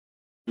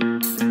You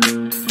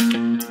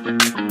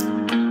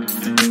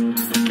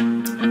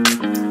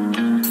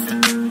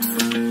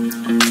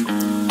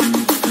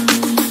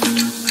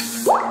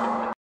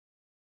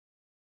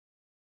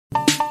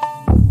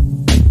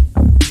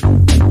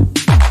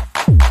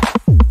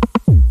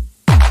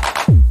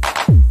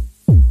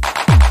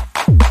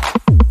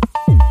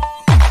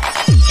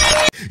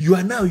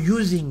are now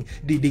using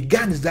the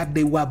guns that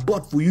they were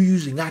bought for you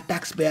using our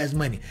taxpayers'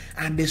 money,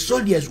 and the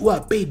soldiers who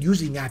are paid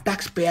using our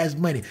taxpayers'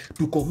 money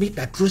to commit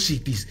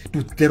atrocities,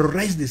 to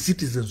terrorize the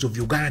citizens of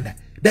Uganda.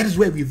 That is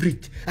where we've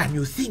reached. And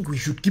you think we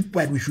should keep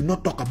quiet, we should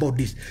not talk about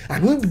this.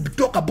 And when we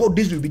talk about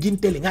this, you begin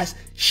telling us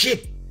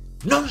shit,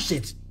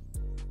 nonsense.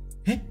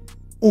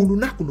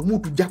 Olunaku no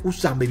mutu jaku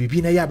samba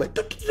bibina yaba.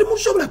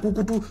 Musobola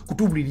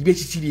kutubulira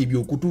byekisiri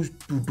ebyo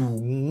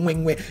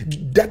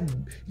that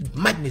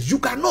madness. You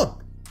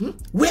cannot.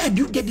 Where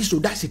do you get this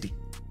audacity?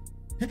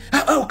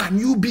 How can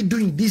you be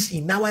doing this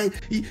in our...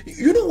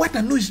 You know what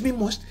annoys me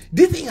most?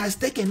 This thing has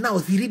taken now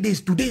 3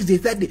 days. Today is the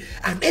 3rd day.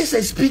 And as I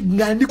speak,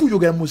 Ngandiku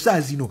Yogara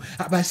Musazi,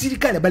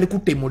 Abasirika,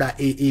 Baliku Temura,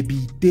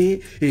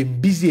 Ebite,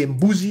 Busy and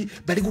Boozy,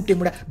 Baliku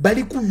Temura,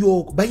 Baliku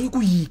Yok,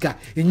 Baliku Yika,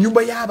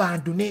 Nyumba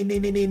Yabantu,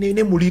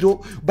 Ne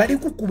Muliro,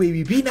 Baliku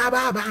Kubi, Vina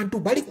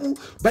Bantu,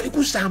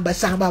 Baliku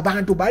Samba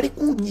Bantu,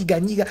 Baliku Niga,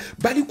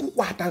 Baliku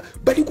Wata,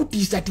 Baliku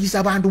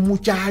Tisa Bantu,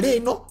 Muchare,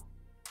 no?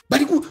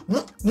 Baliku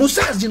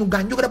Musazi no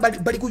Ganyoga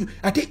Baliku.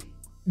 I think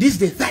this is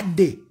the 3rd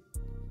day.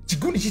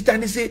 Chiguni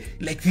Chitane say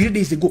like 3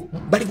 days ago.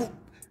 Baliku,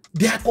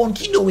 they are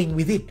continuing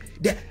with it.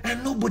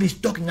 And nobody's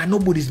talking and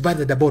nobody's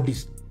bothered about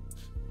this.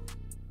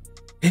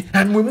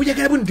 And when we are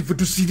going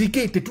to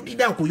syndicate to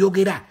Dina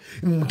Kuyogera,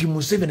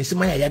 Museveni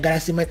Semaya Yagara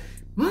Semaya.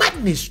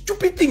 Madness,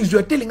 stupid things you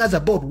are telling us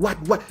about. What?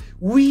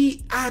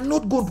 We are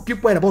not going to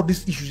keep quiet about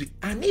these issues.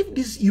 And if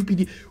this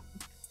UPD,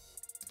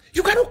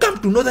 you cannot come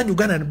to Northern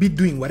Uganda and be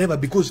doing whatever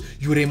because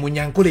you're a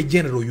Munyankole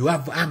general, you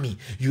have army,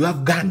 you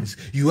have guns,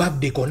 you have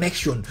the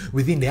connection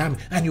within the army,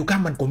 and you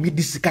come and commit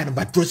this kind of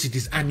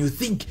atrocities, and you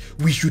think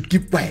we should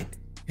keep quiet.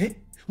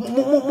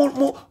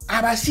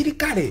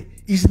 Abasirikale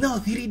is now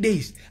 3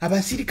 days.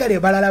 Abasirikale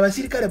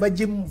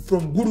bajem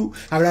from Guru,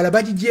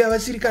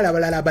 abasirikale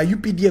abalala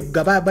UPDF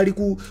gaba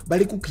baliku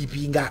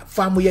keepinga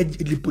farm ya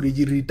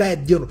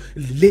retired general,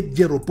 late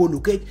general Paul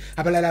Okech,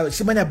 abalala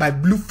simanya by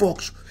Blue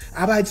Fox,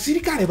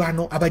 abasirikale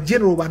bano,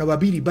 general bano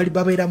babiri bali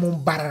babera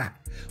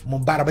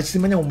Mumbara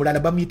basimanya umulala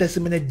bamuyita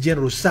simanya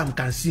General Sam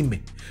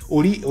Kansime,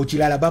 oli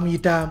ochilala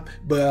bamuyita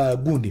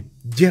gundi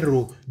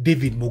General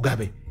David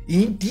Mugabe.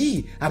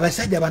 Inti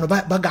abasajja bano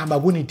bagamba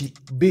buniti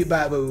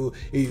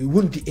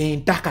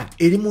entaka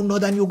erimu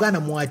Northern Uganda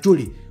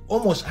mwachuli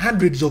almost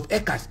hundreds of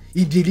acres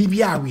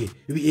idilibyabwe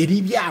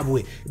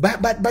eribyabwe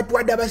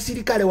batwada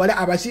abasirikale wala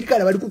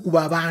abasirikale bali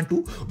kukuba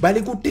abantu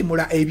bali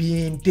kutemula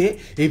ebinte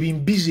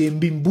ebimbize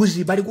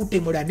mbimbuzi bali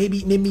kutemula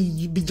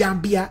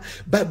nebijambia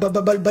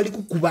bali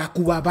kukuba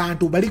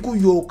abantu bali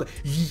kuyoka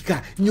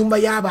yika nyumba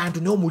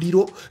y'abantu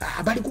n'omuliro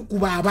bali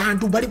kukuba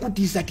abantu bali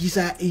kutisa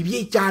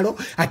ebyekyalo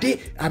ate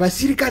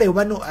abasirikale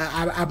bano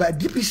aba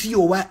DPC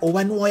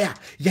owa Noya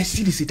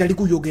yasiri sitali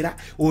kuyogera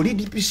oli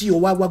DPC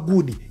owa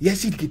Waguni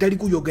yasiri kitali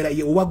kuyogera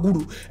owa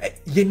Gulu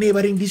ye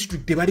neighboring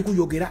district tebali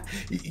kuyogera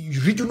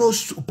regional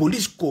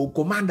police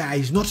commander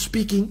is not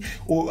speaking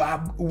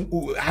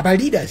aba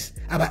leaders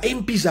aba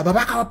MPs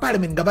ababaka wa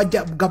parliament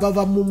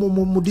gabava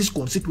mu this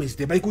constituency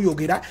tebali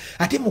kuyogera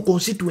ate mu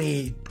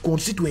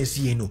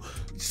constituency yeno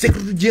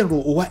secretary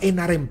general owa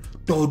NRM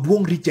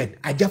Todwong Richard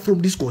aja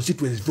from this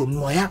constituency from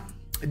Noya.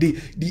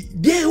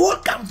 They all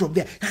come from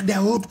there and they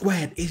are all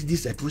quiet as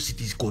these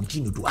atrocities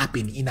continue to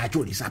happen in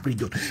actually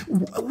sub-region.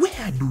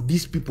 Where do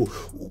these people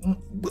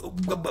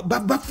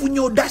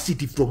bafunyo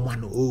audacity from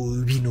one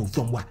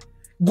from what?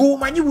 Go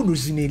manyuno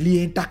zineli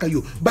entaka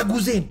yo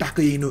baguze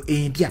entaka yeno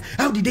entia.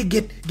 How did they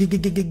get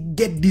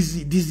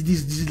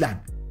this land?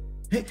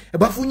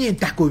 Bafunye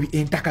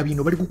entaka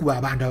bino bali kukuba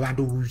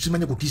abantu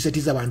simanya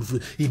kutisatiza abantu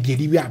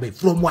ingeri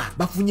from what?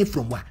 Bafunye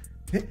from what?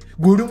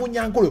 Gulu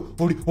munyankolo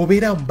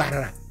obera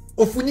mbarara.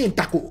 Ofunye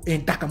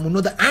entaka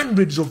munoda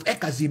hundreds of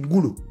acres in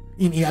Gulu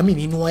in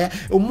Noya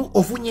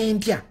ofunye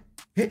entia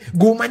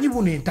gomanyi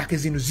buno entaka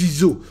zino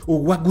zizo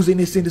waguze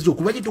ne sente zo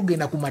kubaje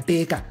tugenda ku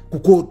mateeka ku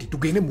kooti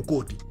tugende mu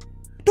kooti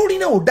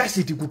tulina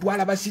audacity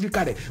kutwala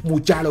basirikale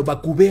mu kyalo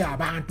bakube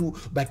abantu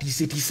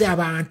batise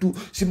abantu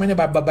simanya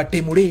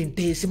batemule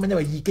ente simanya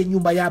bayike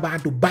nyumba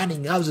y'abantu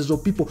burning houses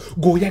of people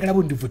goyagala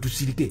bundi fe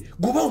tusirike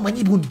goba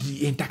omanyi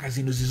bundi entaka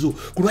zino zizo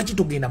kulwachi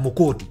tugenda mu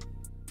kooti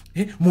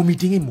mu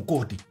meeting mu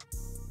kooti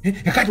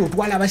Ekati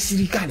otwala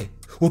abasirikale,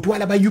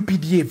 otwala ba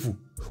UPDF,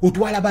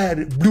 otwala ba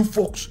Blue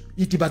Fox,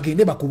 iti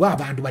bagende bakuba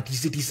abantu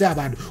batise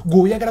abantu.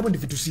 Goyagala bundi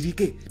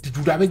fitusirike,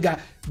 titulabe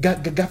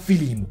ga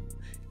film.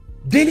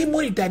 Daily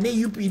Monitor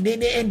ne UP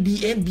ne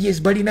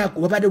NBS balina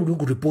wabade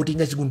ku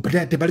reporting asigun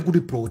te bali ku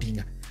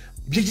reporting.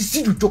 Bye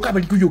sidu toka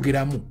bali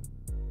kuyogeramu.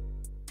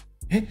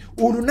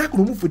 Olunaku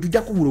lumufe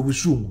tujja kubula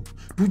obusungu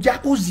tujja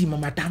kuzima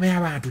matama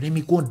y'abantu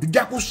n'emikono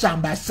tujja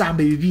kusamba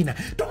ebibina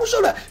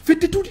tomusobola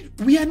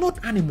we are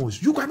not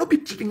animals. You cannot be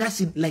treating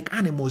us like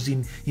animals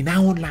in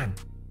our own land.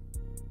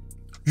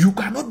 You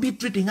cannot be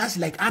treating us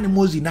like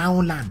animals in our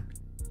own land.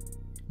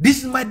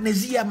 This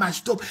madness here must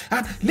stop.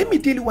 And let me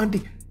tell you one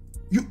thing.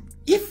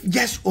 If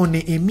just on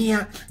a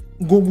mere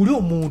ngomuli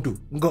omuntu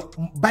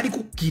bali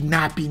ku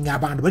kidnapping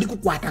abantu bali ku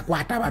kwata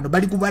abantu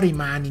bali ku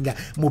barimaninga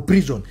mu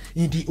prison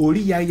inti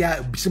oli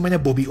ya simanya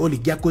Bobby oli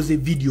yakoze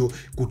video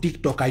ku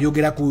TikTok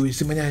ayogera ku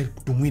simanya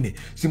tumwine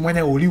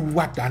simanya oli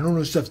what I don't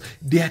know stuff.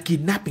 They are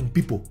kidnapping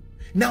people.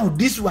 Now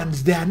these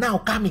ones, they are now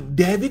coming.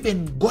 They have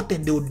even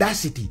gotten the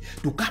audacity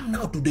to come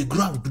now to the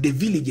ground, to the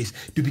villages,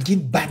 to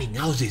begin burning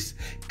houses,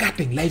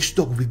 cutting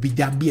livestock with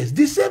bijambias.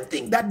 The same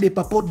thing that they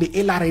purport the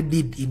LRA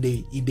did in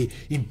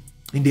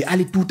the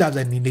early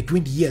 2000s, in the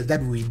 20 years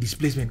that we were in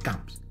displacement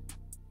camps.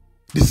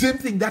 The same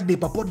thing that they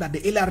purport that the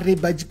LRA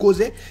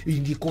bajikoze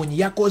in the konyi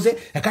yakoze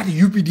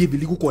akati UPDF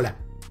ilikukola.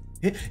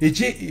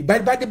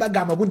 Bade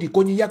bagama bundi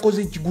konyi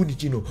yakoze chigundi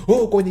chino.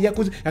 Oh konyi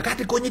yakoze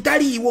akati konyi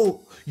tali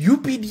iwo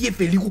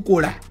UPDF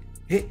ilikukola.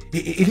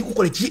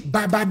 Ilikukola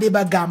bade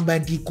bagamba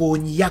ndi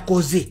konyi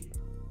yakoze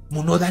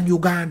mu Northern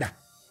Uganda.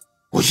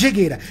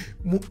 Oshegera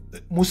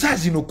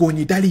musazi no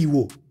konyi tali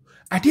iwo.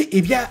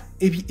 Ate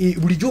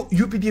bulijo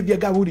UPDF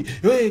byagabuli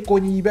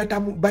konyi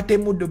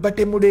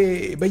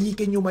batemude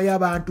bayike nyuma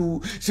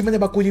y'abantu simanya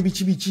bakoye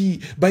bichi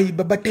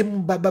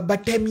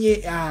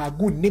batemye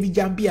good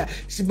nebijambia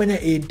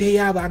simanya ente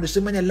y'abantu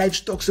simanya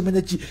livestock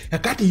simanya chi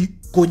akati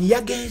konyi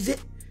yagenze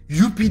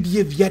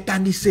UPDF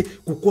yatandise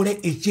kukola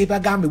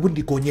echebagambe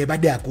bundi konyi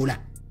bade akola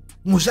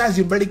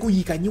musazi bali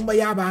kuyika nyuma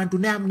y'abantu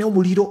ne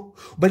omuliro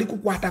bali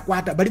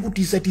kukwata bali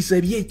kutisa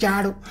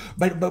ebyekyalo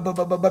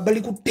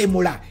bali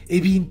kutemula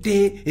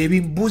ebinte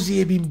ebimbuzi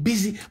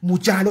ebimbizi mu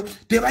kyalo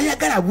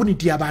tebayagala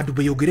buniti abantu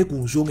bayogere ku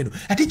nsonga eno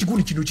ate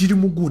ekigundi kino kiri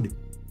mu gunde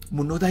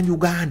mu Northern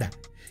Uganda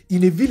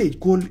in a village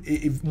called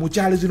mu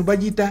kyalo zino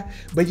bagita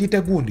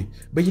gundi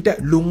bagita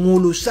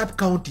Lungulu sub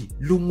county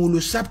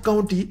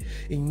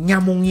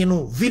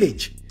Nyamungeno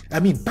village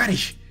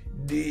parish.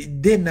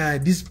 Then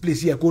this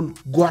place here called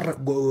Gorokwara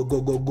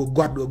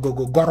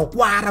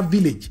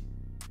village.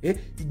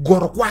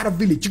 Gorokwara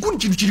village.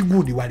 Chikuni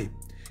gundi wale.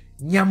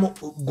 Nyamo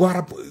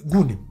Gwara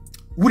gundi.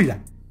 Urila.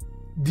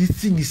 This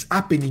thing is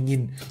happening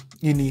in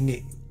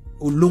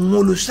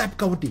Longolo sub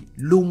county.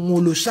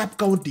 Longolo sub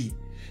county.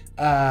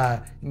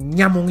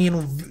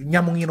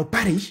 Nyamongeno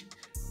parish.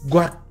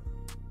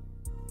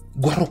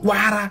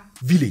 Gorokwara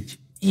village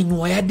in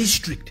Waya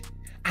district.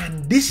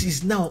 And this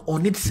is now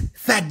on its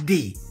third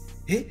day.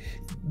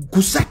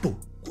 Kusato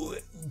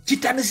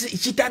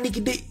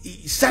chitanikide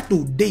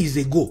sato days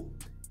ago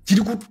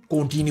chiriku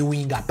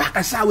continuinga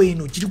paka sawe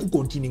ino chiriku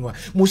continuinga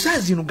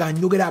musazi no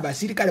ganyogera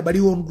abasirikale bali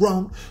on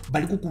ground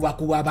bali kukuba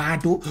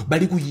abantu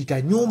bali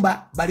kuyika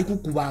nyumba bali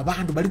kukuba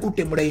abantu bali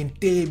kutemula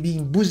ente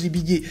bimbuzi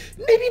bije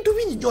nebintu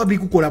bingi nyo bali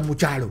kukola mu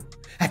kyalo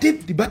ate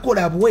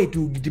tibakola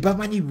bwetu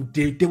tibamanyi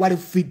tewali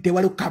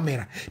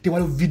camera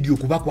tewali video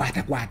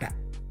kubakwata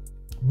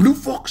Blue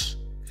Fox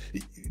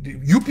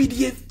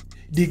UPDF.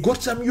 They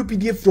got some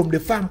UPDF from the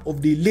farm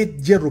of the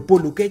late General Paul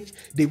Lokech.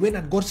 They went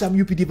and got some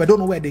UPDF. I don't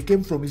know where they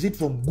came from. Is it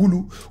from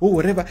Gulu or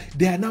wherever?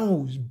 They are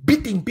now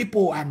beating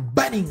people and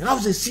burning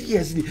houses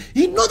seriously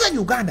in Northern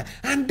Uganda.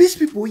 And these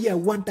people here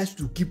want us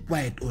to keep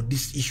quiet on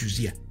these issues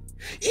here.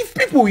 If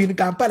people in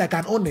Kampala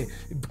can only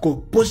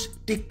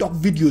post TikTok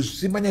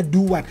videos,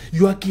 do what?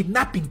 You are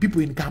kidnapping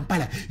people in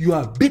Kampala. You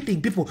are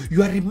beating people.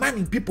 You are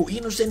remanding people,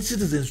 innocent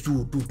citizens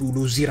to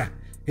Luzira.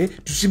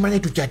 To Simanya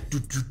to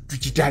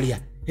Chitalia.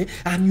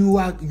 And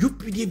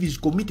UPDF is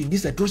committing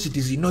these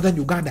atrocities in Northern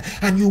Uganda,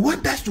 and you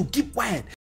want us to keep quiet.